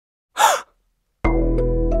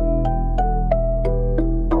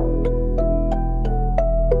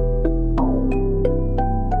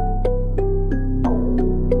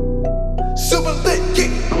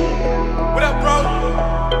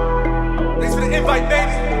invite,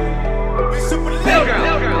 baby. We super lit.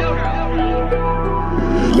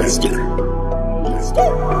 Lester.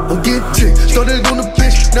 I'm getting tick, started on the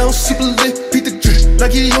bitch, now I'm super lit. Beat the drip,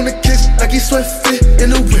 like he on the case, like he sweat fit in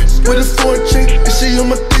the whip. With a foreign chick, and she on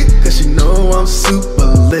my dick, cause she know I'm super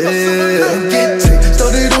lit. I'm getting tick,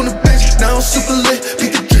 started on the bitch, now I'm super lit.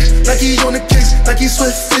 Beat the drip, like he on the case, like he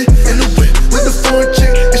sweat fit in the whip. With a foreign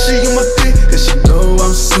chick, and she on my dick, cause she know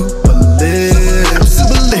I'm super lit. I'm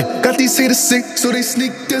super lit, got these haters sick, so they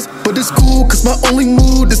sneak this. But it's cool, cause my only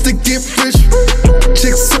mood is to get rich.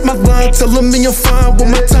 Chicks hit my line, tellin' me I'm fine with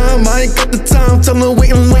my time. I ain't got the time, tellin'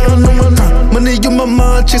 wait in line on my time. Money on my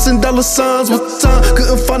mind, chasing dollar signs with the time.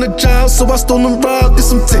 Couldn't find a job, so I stole and robbed. Did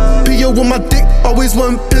some tick, P.O. on my dick, always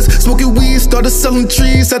one piss. Smoking weed, started selling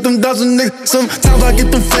trees, had them dodging niggas. Sometimes I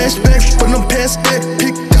get them flashbacks, but I'm past that.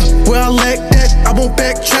 Pick up where I lack that, I won't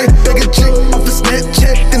backtrack. Beg a chick off the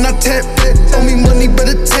Snapchat, then I tap back. Owe me money,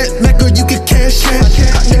 better tap back, or you can cash out.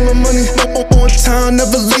 I need my money on time,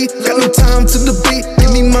 never late. Got no time to debate.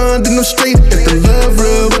 Give me mine, then I'm straight. If the love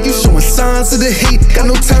real, but you showing signs of the hate. Got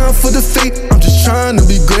no time for the fate. I'm just trying to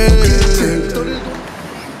be great.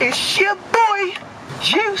 It's your boy,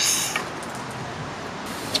 Juice.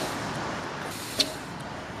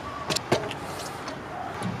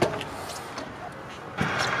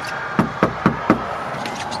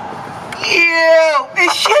 Yo,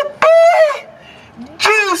 it's your boy,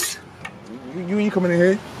 Juice. You coming in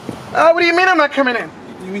here? What do you mean I'm not coming in?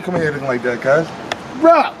 You ain't coming here looking like that, cuz.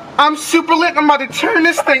 Bruh, I'm super lit. I'm about to turn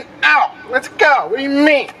this thing out. Let's go. What do you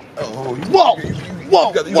mean? Oh, you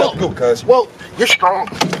Whoa, got to go, cuz. Whoa, you're strong.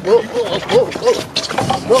 Whoa.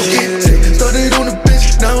 Started on the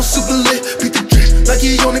bitch, now I'm super lit. Beat the drip, like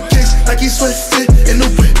he on the case, like he sweat fit in the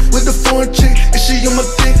whip. With the foreign chick, and she on my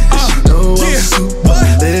dick, and she know I'm super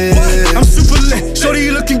lit. I'm super lit.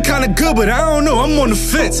 Shorty looking kinda good, but I don't know, I'm on the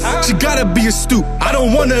fence. She gotta be a stoop, I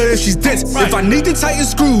don't wonder if she's dense. If I need to tighten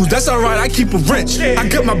screws, that's alright, I keep a wrench. I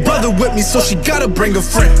got my brother with me, so she gotta bring a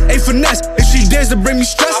friend. Hey, Finesse, if she dares to bring me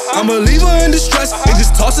stress, I'ma leave her in distress and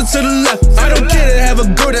just toss her to the left. I don't care to have a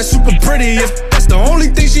girl that's super pretty, if that's the only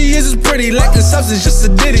thing she is pretty. Lacking substance, just a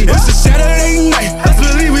ditty. It's a Saturday night, I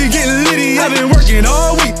believe we getting litty. I've been working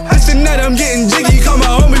all week, tonight I'm getting jiggy. Call my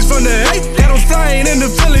homies from the A, got them flying in the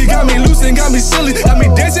Philly. Got me loose and got me silly, got me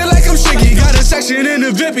dancing like I'm shaky. Got a section in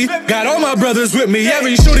the Vippy, got all my brothers with me.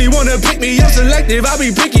 Every shorty wanna pick me, I'm selective, I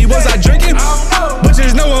be picky. Was I drinking? But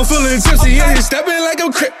just know I'm feeling tipsy. And you stepping like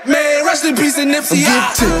a crip, man, rest in peace and Nipsey.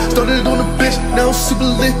 Started on the bitch, now I'm super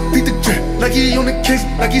lit. Beat the drip, like he on the case,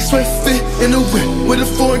 like he sweat fit in the whip. With a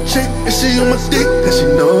foreign chick, and she on my dick, and she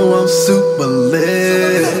know I'm super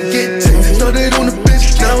lit. Started on the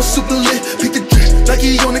bitch, now I'm super lit. Beat the drip, like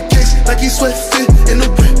he on the case, like he sweat fit